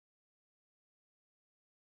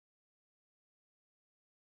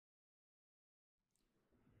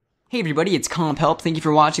Hey everybody, it's Comp Help. Thank you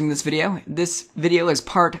for watching this video. This video is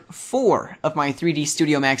part 4 of my 3D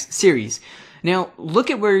Studio Max series. Now, look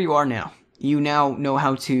at where you are now. You now know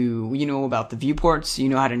you know about the viewports, you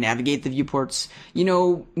know how to navigate the viewports, you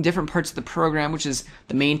know different parts of the program, which is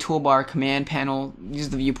the main toolbar, command panel, use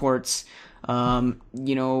the viewports,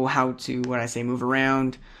 you know how to, move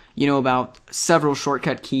around, you know about several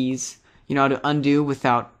shortcut keys, you know how to undo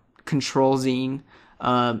without Control-Zing,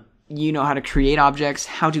 you know how to create objects,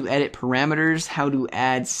 how to edit parameters, how to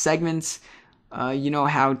add segments, you know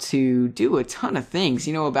how to do a ton of things.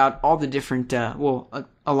 You know about all the different, a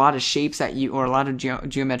lot of shapes that or a lot of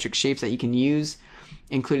geometric shapes that you can use,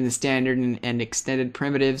 including the standard and extended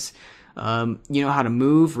primitives. You know how to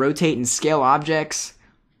move, rotate, and scale objects.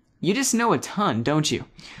 You just know a ton, don't you?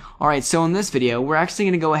 Alright, so in this video, we're actually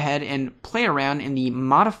going to go ahead and play around in the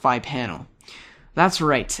Modify panel. That's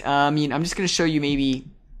right. I'm just going to show you maybe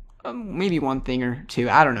one thing or two.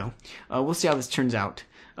 I don't know. We'll see how this turns out.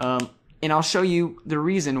 And I'll show you the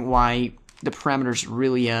reason why the parameters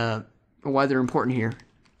really, why they're important here.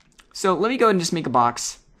 So let me go ahead and just make a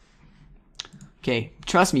box. Okay,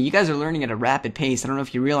 trust me, you guys are learning at a rapid pace. I don't know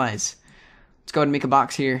if you realize. Let's go ahead and make a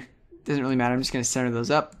box here. Doesn't really matter. I'm just going to center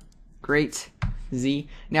those up. Great. Z.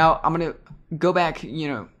 Now I'm going to go back,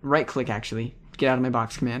 right click actually. Get out of my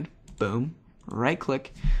box command. Boom. Right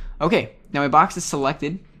click. Okay, now my box is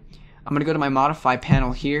selected. I'm going to go to my Modify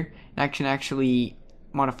panel here, and I can actually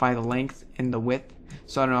modify the length and the width.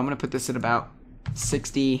 So I don't know, I'm going to put this at about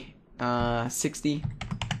 60. Okay,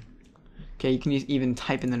 you can even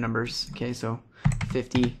type in the numbers. Okay, so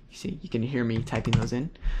 50. You see, you can hear me typing those in.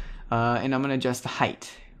 And I'm going to adjust the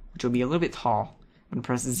height, which will be a little bit tall. I'm going to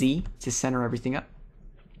press Z to center everything up.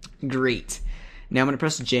 Great. Now I'm going to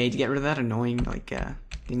press J to get rid of that annoying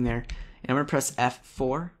thing there. And I'm going to press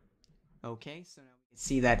F4. Okay, so now we can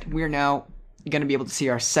see that we're now going to be able to see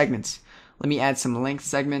our segments. Let me add some length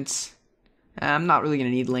segments. I'm not really going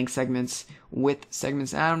to need length segments. Width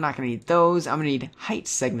segments, I'm not going to need those. I'm going to need height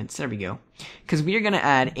segments. There we go. Because we are going to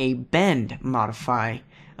add a bend modifier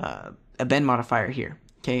here.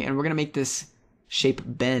 Okay, and we're going to make this shape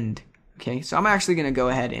bend. Okay, so I'm actually going to go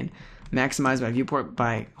ahead and maximize my viewport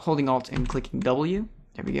by holding Alt and clicking W.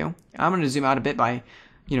 There we go. I'm going to zoom out a bit by,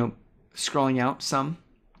 scrolling out some.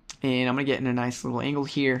 And I'm going to get in a nice little angle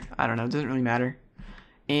here. I don't know, it doesn't really matter.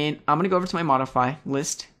 And I'm going to go over to my Modify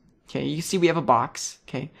list. Okay, you see we have a box.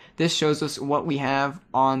 Okay, this shows us what we have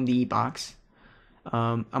on the box.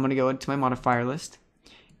 I'm going to go into my Modifier list.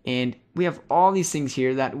 And we have all these things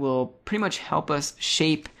here that will pretty much help us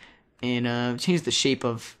shape and change the shape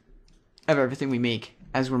of everything we make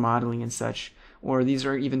as we're modeling and such. Or these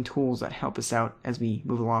are even tools that help us out as we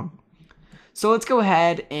move along. So let's go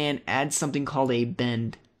ahead and add something called a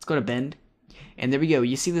bend. Let's go to bend, and there we go.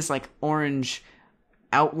 You see this like orange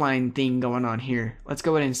outline thing going on here. Let's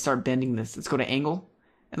go ahead and start bending this. Let's go to angle,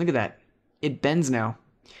 and look at that. It bends now.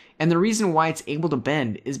 And the reason why it's able to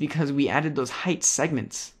bend is because we added those height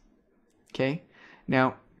segments. Okay,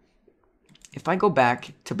 now if I go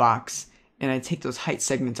back to box and I take those height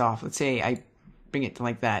segments off, let's say I bring it to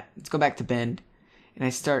like that. Let's go back to bend, and I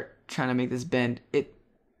start trying to make this bend.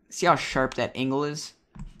 See how sharp that angle is?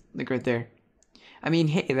 Look right there. I mean,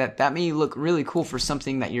 hey, that may look really cool for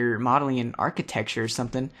something that you're modeling in architecture or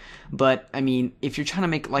something, but I mean, if you're trying to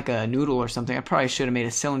make like a noodle or something, I probably should have made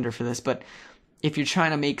a cylinder for this, but if you're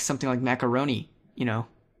trying to make something like macaroni,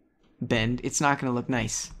 bend, it's not going to look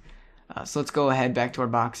nice. So let's go ahead back to our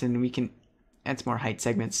box and we can add some more height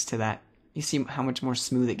segments to that. You see how much more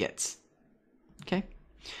smooth it gets. Okay?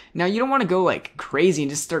 Now, you don't want to go like crazy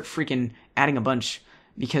and just start freaking adding a bunch,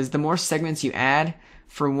 because the more segments you add,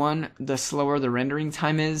 for one, the slower the rendering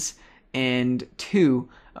time is, and two,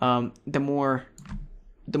 the more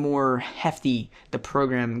hefty the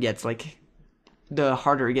program gets, like the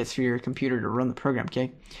harder it gets for your computer to run the program.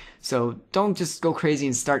 Okay, so don't just go crazy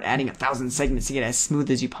and start adding 1,000 segments to get as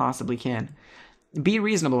smooth as you possibly can. Be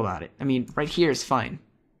reasonable about it. I mean, right here is fine.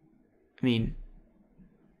 I mean,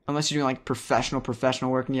 unless you're doing like professional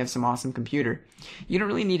work and you have some awesome computer, you don't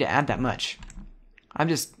really need to add that much. I'm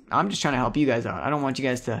just trying to help you guys out. I don't want you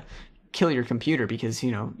guys to kill your computer because,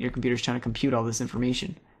 your computer's trying to compute all this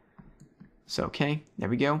information. So, okay, there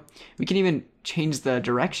we go. We can even change the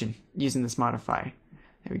direction using this modifier.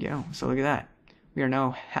 There we go. So look at that. We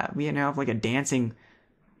now have like a dancing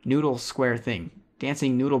noodle square thing.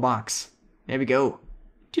 Dancing noodle box. There we go.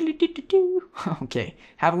 Okay,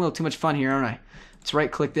 having a little too much fun here, aren't I? Let's right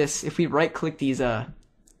click this. If we right click these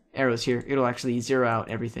arrows here, it'll actually zero out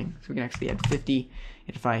everything. So we can actually add 50,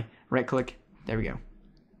 and if I right click, there we go.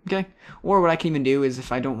 Okay, or what I can even do is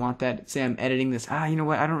if I don't want that, say I'm editing this, you know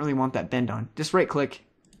what, I don't really want that bend on. Just right click,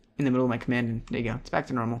 in the middle of my command, and there you go. It's back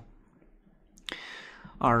to normal.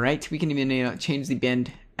 Alright, we can even change the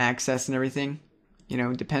bend access and everything.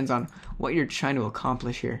 It depends on what you're trying to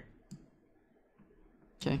accomplish here.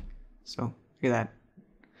 Okay, so look at that.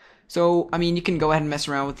 So, I mean, you can go ahead and mess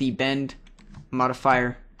around with the bend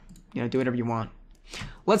modifier. Do whatever you want.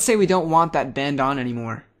 Let's say we don't want that bend on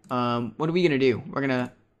anymore. What are we going to do? We're going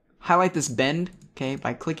to highlight this bend, okay,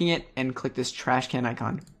 by clicking it and click this trash can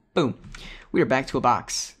icon. Boom. We are back to a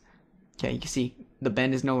box. Okay, you can see the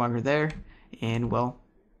bend is no longer there. And, well,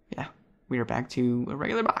 yeah, we are back to a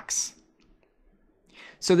regular box.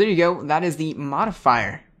 So there you go. That is the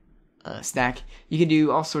modifier stack. You can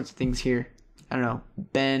do all sorts of things here. I don't know,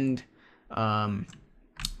 bend,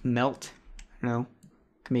 melt. I don't know,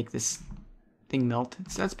 can make this thing melt.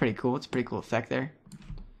 So that's pretty cool. It's a pretty cool effect there.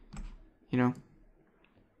 And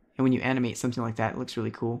when you animate something like that, it looks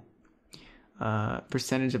really cool.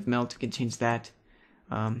 Percentage of melt, we can change that.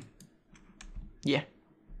 Yeah.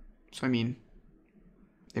 So I mean,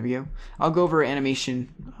 there we go. I'll go over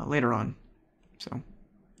animation later on. So.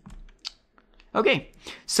 Okay,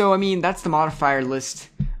 so I mean, that's the modifier list.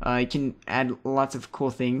 You can add lots of cool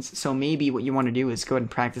things. So maybe what you want to do is go ahead and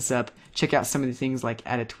practice up. Check out some of the things like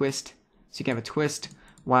add a twist. So you can have a twist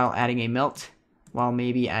while adding a melt, while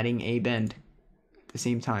maybe adding a bend at the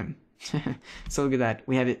same time. So look at that.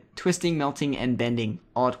 We have it twisting, melting, and bending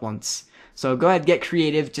all at once. So go ahead, get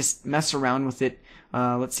creative. Just mess around with it.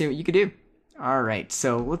 Let's see what you could do. All right,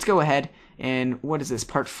 so let's go ahead. And what is this,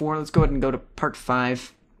 part 4? Let's go ahead and go to part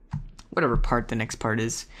 5. Whatever part the next part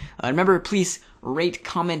is. Remember, please rate,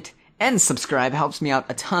 comment, and subscribe. It helps me out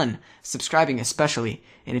a ton. Subscribing especially.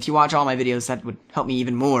 And if you watch all my videos, that would help me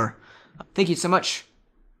even more. Thank you so much.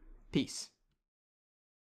 Peace.